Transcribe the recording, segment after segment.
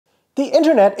The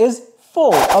internet is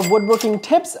full of woodworking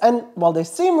tips, and while they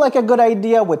seem like a good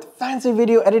idea with fancy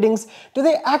video editings, do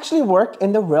they actually work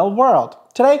in the real world?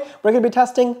 Today, we're going to be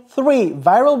testing 3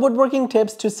 viral woodworking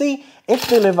tips to see if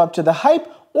they live up to the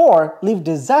hype or leave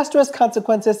disastrous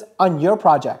consequences on your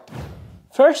project.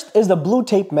 First is the blue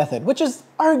tape method, which is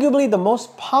arguably the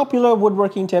most popular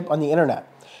woodworking tip on the internet.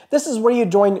 This is where you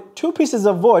join 2 pieces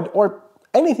of wood, or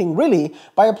anything really,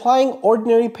 by applying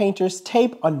ordinary painter's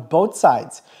tape on both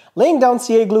sides, laying down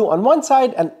CA glue on one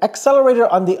side and accelerator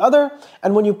on the other,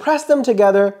 and when you press them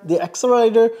together, the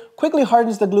accelerator quickly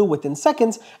hardens the glue within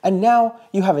seconds, and now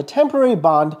you have a temporary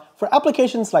bond for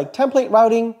applications like template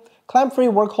routing, clamp-free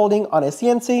work holding on a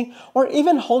CNC, or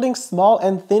even holding small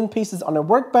and thin pieces on a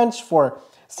workbench for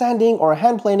sanding or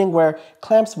hand planing where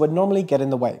clamps would normally get in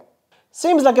the way.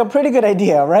 Seems like a pretty good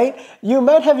idea, right? You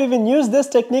might have even used this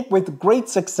technique with great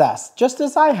success, just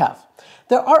as I have.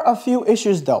 There are a few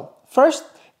issues though. First,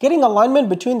 getting alignment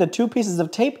between the 2 pieces of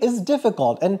tape is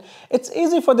difficult, and it's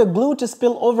easy for the glue to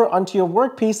spill over onto your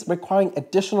workpiece, requiring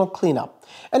additional cleanup.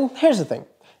 And here's the thing.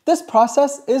 This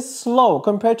process is slow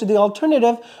compared to the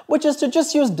alternative, which is to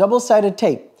just use double-sided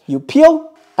tape. You peel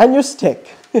and you stick.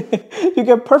 You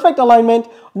get perfect alignment,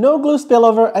 no glue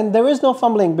spillover, and there is no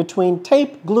fumbling between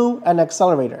tape, glue, and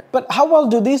accelerator. But how well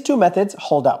do these 2 methods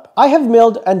hold up? I have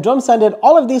milled and drum sanded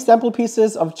all of these sample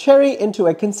pieces of cherry into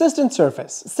a consistent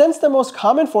surface. Since the most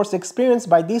common force experienced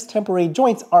by these temporary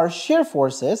joints are shear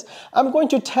forces, I'm going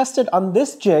to test it on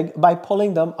this jig by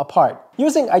pulling them apart.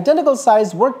 Using identical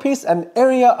sized workpiece and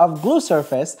area of glue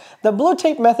surface, the blue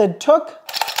tape method took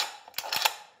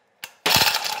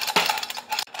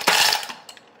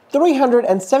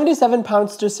 377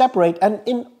 pounds to separate, and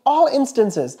in all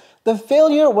instances, the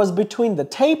failure was between the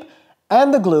tape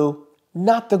and the glue,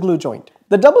 not the glue joint.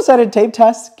 The double-sided tape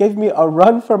test gave me a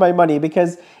run for my money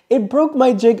because it broke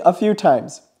my jig a few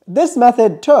times. This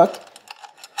method took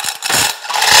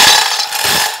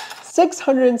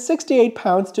 668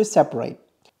 pounds to separate.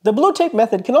 The blue tape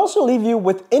method can also leave you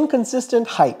with inconsistent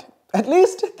height. At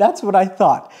least, that's what I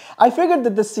thought. I figured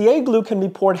that the CA glue can be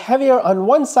poured heavier on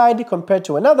one side compared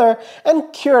to another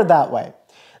and cured that way.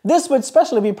 This would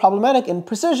especially be problematic in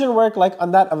precision work like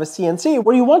on that of a CNC,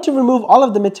 where you want to remove all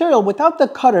of the material without the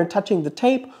cutter touching the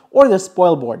tape or the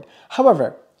spoil board.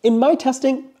 However, in my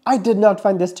testing, I did not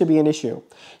find this to be an issue.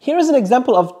 Here is an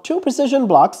example of 2 precision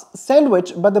blocks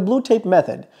sandwiched by the blue tape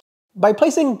method. By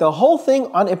placing the whole thing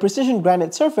on a precision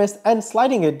granite surface and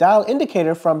sliding a dial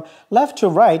indicator from left to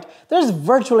right, there's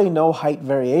virtually no height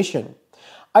variation.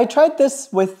 I tried this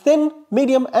with thin,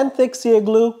 medium, and thick CA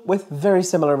glue with very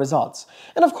similar results.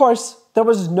 And of course, there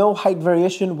was no height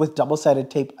variation with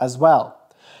double-sided tape as well.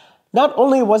 Not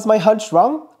only was my hunch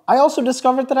wrong, I also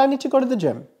discovered that I need to go to the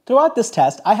gym. Throughout this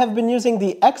test, I have been using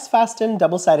the xFasten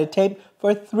double-sided tape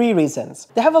for 3 reasons.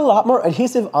 They have a lot more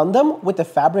adhesive on them with the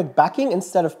fabric backing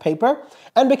instead of paper,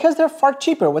 and because they're far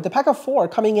cheaper, with a pack of 4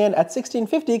 coming in at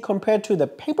 $16.50 compared to the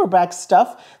paperback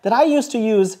stuff that I used to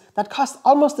use that cost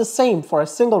almost the same for a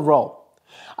single roll.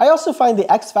 I also find the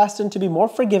xFasten to be more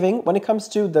forgiving when it comes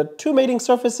to the 2 mating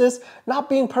surfaces not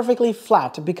being perfectly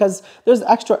flat because there's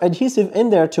extra adhesive in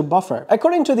there to buffer.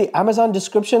 According to the Amazon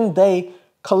description, they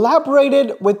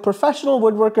collaborated with professional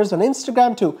woodworkers on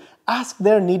Instagram to ask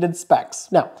their needed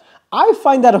specs. Now, I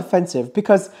find that offensive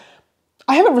because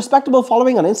I have a respectable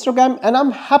following on Instagram and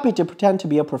I'm happy to pretend to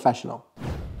be a professional.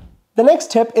 The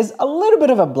next tip is a little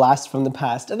bit of a blast from the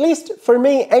past, at least for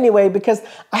me anyway, because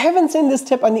I haven't seen this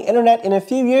tip on the internet in a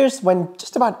few years when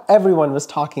just about everyone was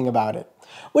talking about it.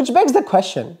 Which begs the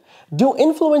question, do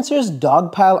influencers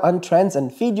dogpile on trends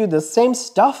and feed you the same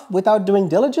stuff without doing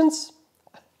diligence?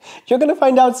 You're gonna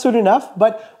find out soon enough,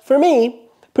 but for me,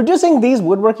 producing these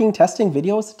woodworking testing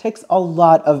videos takes a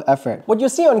lot of effort. What you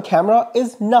see on camera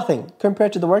is nothing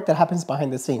compared to the work that happens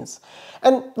behind the scenes.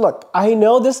 And look, I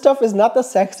know this stuff is not the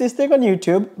sexiest thing on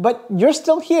YouTube, but you're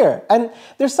still here. And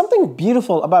there's something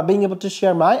beautiful about being able to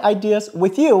share my ideas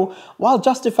with you while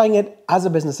justifying it as a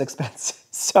business expense.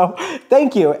 So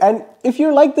thank you. And if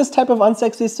you like this type of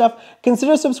unsexy stuff,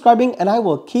 consider subscribing and I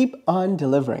will keep on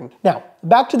delivering. Now,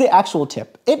 back to the actual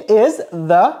tip. It is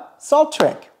the salt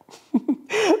trick.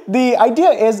 The idea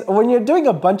is when you're doing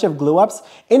a bunch of glue ups,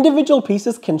 individual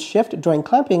pieces can shift during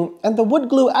clamping and the wood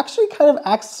glue actually kind of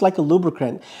acts like a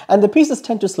lubricant and the pieces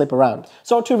tend to slip around.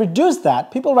 So to reduce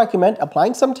that, people recommend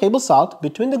applying some table salt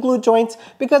between the glue joints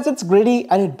because it's gritty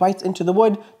and it bites into the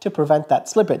wood to prevent that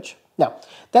slippage. Now,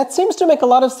 that seems to make a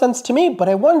lot of sense to me, but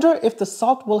I wonder if the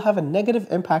salt will have a negative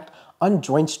impact on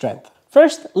joint strength.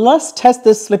 First, let's test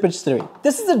this slippage theory.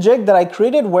 This is a jig that I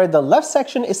created where the left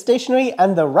section is stationary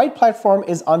and the right platform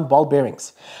is on ball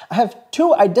bearings. I have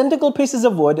two identical pieces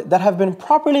of wood that have been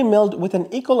properly milled with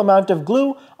an equal amount of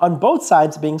glue on both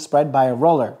sides being spread by a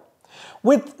roller.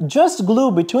 With just glue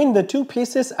between the two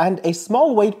pieces and a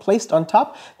small weight placed on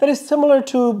top that is similar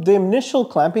to the initial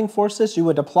clamping forces you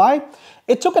would apply,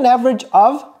 it took an average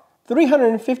of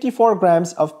 354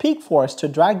 grams of peak force to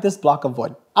drag this block of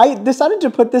wood. I decided to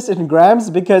put this in grams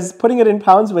because putting it in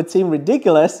pounds would seem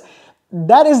ridiculous.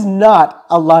 That is not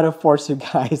a lot of force, you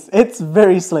guys. It's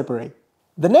very slippery.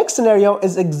 The next scenario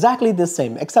is exactly the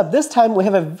same, except this time we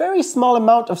have a very small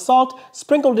amount of salt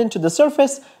sprinkled into the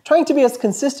surface, trying to be as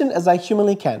consistent as I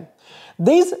humanly can.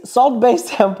 These salt-based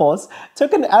samples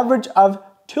took an average of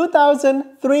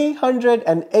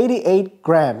 2,388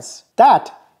 grams.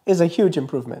 That is a huge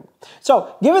improvement.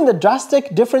 So, given the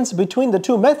drastic difference between the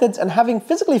two methods and having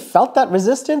physically felt that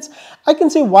resistance, I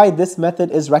can see why this method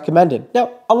is recommended.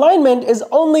 Now, alignment is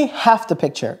only half the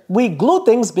picture. We glue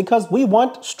things because we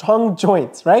want strong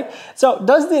joints, right? So,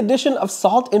 does the addition of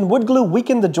salt in wood glue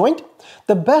weaken the joint?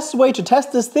 The best way to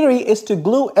test this theory is to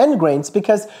glue end grains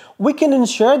because we can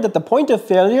ensure that the point of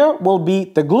failure will be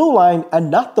the glue line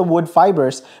and not the wood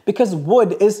fibers because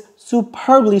wood is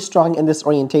superbly strong in this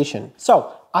orientation.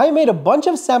 So, I made a bunch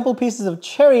of sample pieces of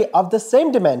cherry of the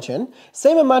same dimension,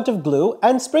 same amount of glue,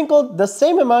 and sprinkled the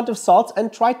same amount of salt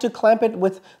and tried to clamp it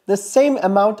with the same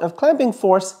amount of clamping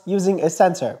force using a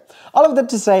sensor. All of that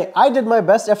to say, I did my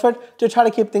best effort to try to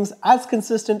keep things as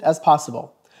consistent as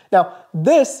possible. Now,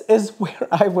 this is where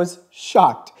I was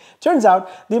shocked. Turns out,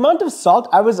 the amount of salt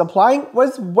I was applying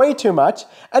was way too much,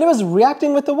 and it was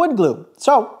reacting with the wood glue.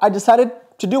 So, I decided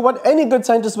to do what any good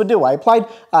scientist would do. I applied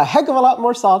a heck of a lot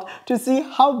more salt to see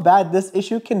how bad this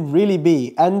issue can really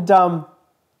be. And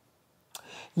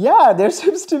yeah, there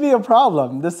seems to be a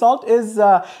problem. The salt is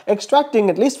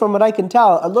extracting, at least from what I can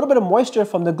tell, a little bit of moisture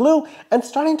from the glue and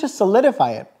starting to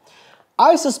solidify it.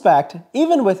 I suspect,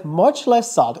 even with much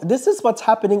less salt, this is what's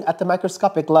happening at the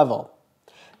microscopic level.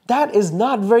 That is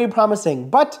not very promising,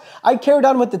 but I carried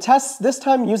on with the tests, this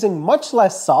time using much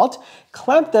less salt,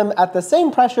 clamped them at the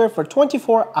same pressure for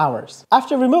 24 hours.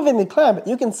 After removing the clamp,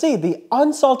 you can see the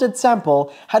unsalted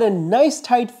sample had a nice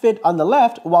tight fit on the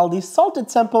left, while the salted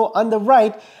sample on the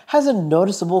right has a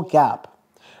noticeable gap.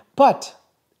 But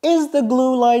is the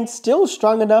glue line still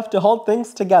strong enough to hold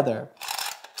things together?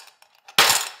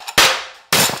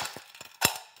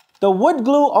 The wood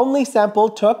glue only sample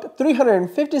took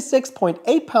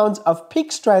 356.8 pounds of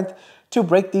peak strength to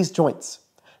break these joints.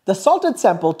 The salted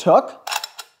sample took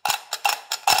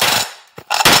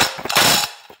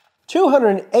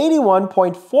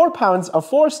 281.4 pounds of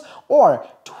force, or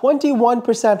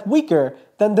 21% weaker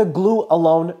than the glue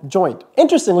alone joint.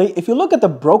 Interestingly, if you look at the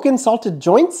broken salted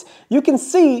joints, you can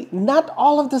see not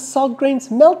all of the salt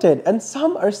grains melted and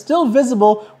some are still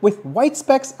visible with white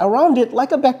specks around it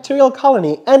like a bacterial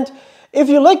colony. And if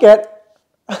you lick it,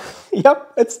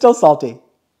 yep, it's still salty.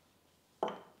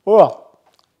 Ugh.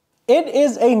 It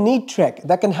is a neat trick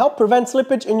that can help prevent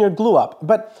slippage in your glue up,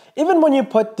 but even when you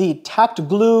put the tacked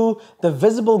glue, the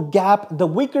visible gap, the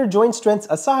weaker joint strengths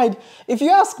aside, if you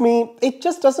ask me, it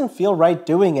just doesn't feel right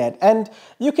doing it, and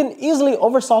you can easily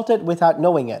oversalt it without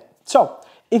knowing it. So,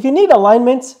 if you need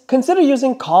alignments, consider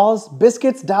using cauls,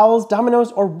 biscuits, dowels,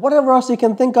 dominoes, or whatever else you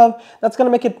can think of that's going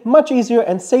to make it much easier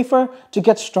and safer to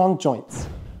get strong joints.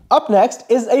 Up next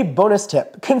is a bonus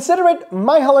tip. Consider it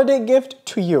my holiday gift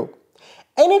to you.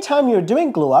 Anytime you're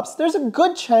doing glue ups, there's a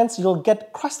good chance you'll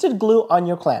get crusted glue on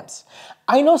your clamps.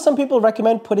 I know some people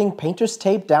recommend putting painter's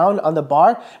tape down on the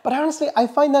bar, but honestly, I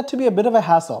find that to be a bit of a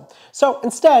hassle. So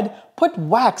instead, put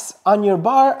wax on your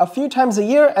bar a few times a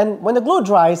year, and when the glue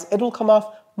dries, it'll come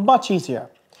off much easier.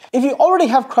 If you already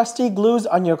have crusty glues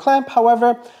on your clamp,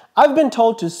 however, I've been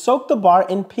told to soak the bar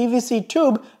in PVC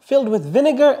tube filled with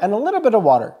vinegar and a little bit of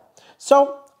water.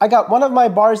 So I got one of my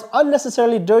bars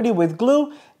unnecessarily dirty with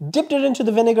glue, dipped it into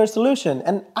the vinegar solution,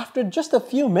 and after just a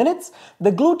few minutes,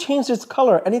 the glue changed its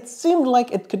color and it seemed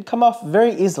like it could come off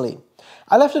very easily.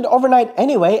 I left it overnight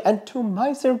anyway, and to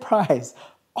my surprise,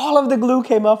 all of the glue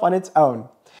came off on its own.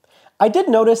 I did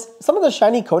notice some of the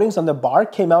shiny coatings on the bar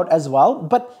came out as well,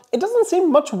 but it doesn't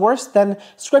seem much worse than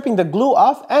scraping the glue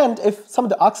off and if some of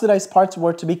the oxidized parts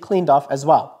were to be cleaned off as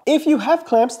well. If you have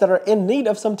clamps that are in need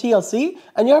of some TLC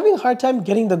and you're having a hard time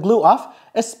getting the glue off,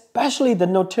 especially the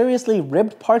notoriously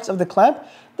ribbed parts of the clamp,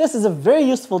 this is a very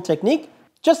useful technique.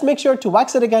 Just make sure to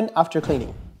wax it again after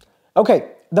cleaning.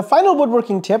 Okay, the final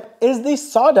woodworking tip is the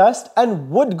sawdust and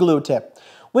wood glue tip.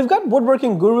 We've got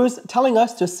woodworking gurus telling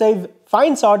us to save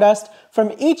fine sawdust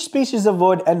from each species of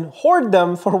wood and hoard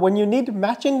them for when you need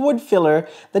matching wood filler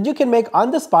that you can make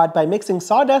on the spot by mixing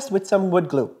sawdust with some wood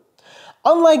glue.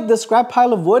 Unlike the scrap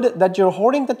pile of wood that you're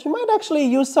hoarding that you might actually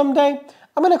use someday,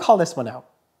 I'm going to call this one out.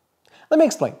 Let me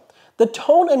explain. The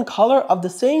tone and color of the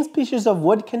same species of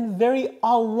wood can vary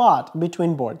a lot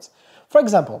between boards. For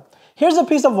example, here's a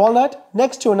piece of walnut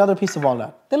next to another piece of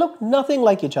walnut. They look nothing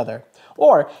like each other.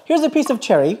 Or here's a piece of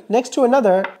cherry next to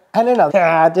another and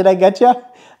another. Did I get you?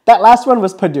 That last one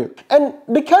was Purdue. And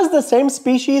because the same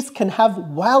species can have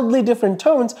wildly different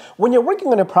tones, when you're working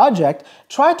on a project,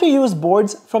 try to use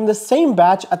boards from the same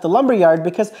batch at the lumberyard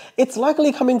because it's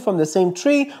likely coming from the same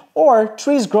tree or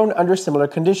trees grown under similar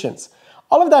conditions.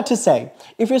 All of that to say,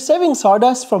 if you're saving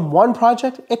sawdust from one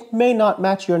project, it may not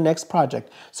match your next project.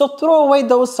 So throw away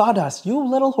those sawdust, you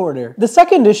little hoarder. The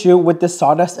second issue with this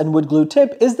sawdust and wood glue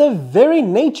tip is the very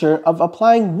nature of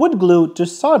applying wood glue to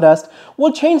sawdust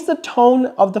will change the tone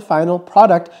of the final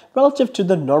product relative to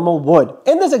the normal wood.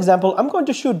 In this example, I'm going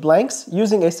to shoot blanks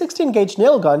using a 16 gauge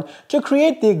nail gun to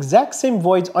create the exact same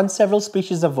voids on several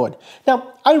species of wood.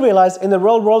 Now, I realize in the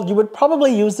real world you would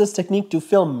probably use this technique to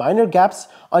fill minor gaps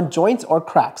on joints or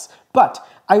cracks, but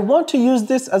I want to use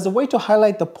this as a way to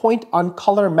highlight the point on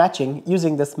color matching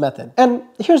using this method. And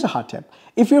here's a hot tip.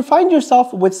 If you find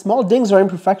yourself with small dings or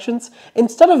imperfections,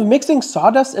 instead of mixing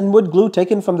sawdust and wood glue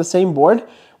taken from the same board,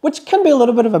 which can be a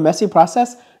little bit of a messy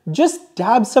process, just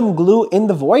dab some glue in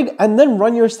the void and then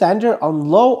run your sander on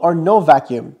low or no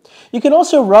vacuum. You can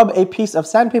also rub a piece of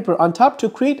sandpaper on top to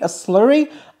create a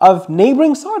slurry of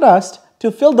neighboring sawdust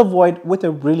to fill the void with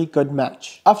a really good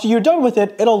match. After you're done with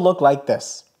it, it'll look like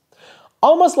this.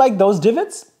 Almost like those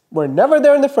divots were never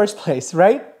there in the first place,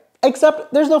 right?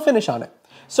 Except there's no finish on it.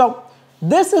 So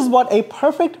this is what a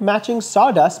perfect matching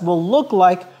sawdust will look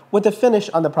like with the finish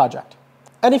on the project.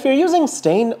 And if you're using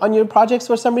stain on your projects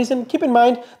for some reason, keep in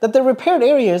mind that the repaired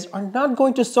areas are not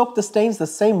going to soak the stains the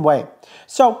same way.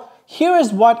 So here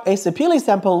is what a Sapele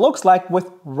sample looks like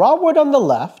with raw wood on the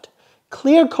left,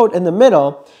 clear coat in the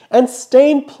middle, and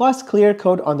stain plus clear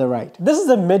coat on the right. This is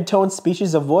a mid-tone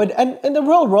species of wood, and in the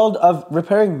real world of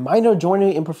repairing minor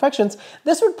joinery imperfections,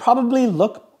 this would probably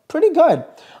look pretty good.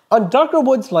 On darker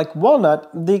woods like walnut,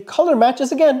 the color match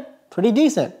is again pretty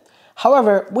decent.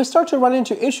 However, we start to run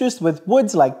into issues with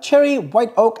woods like cherry,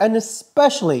 white oak, and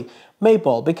especially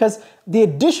maple because the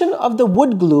addition of the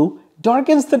wood glue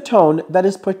darkens the tone that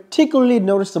is particularly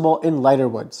noticeable in lighter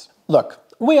woods. Look,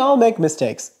 we all make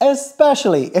mistakes,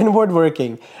 especially in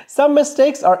woodworking. Some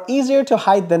mistakes are easier to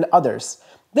hide than others.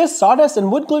 This sawdust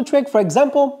and wood glue trick, for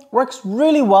example, works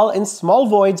really well in small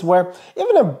voids where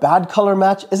even a bad color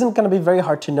match isn't going to be very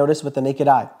hard to notice with the naked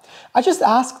eye. I just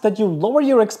ask that you lower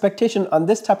your expectation on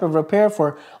this type of repair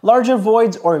for larger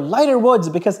voids or lighter woods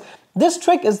because this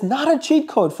trick is not a cheat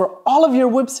code for all of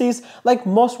your whoopsies like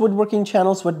most woodworking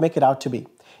channels would make it out to be.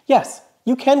 Yes,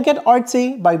 you can get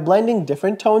artsy by blending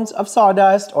different tones of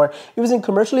sawdust or using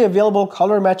commercially available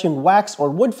color matching wax or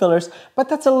wood fillers, but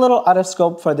that's a little out of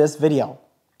scope for this video.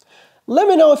 Let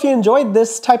me know if you enjoyed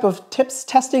this type of tips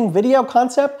testing video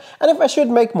concept and if I should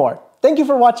make more. Thank you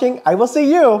for watching. I will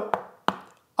see you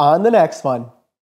on the next one.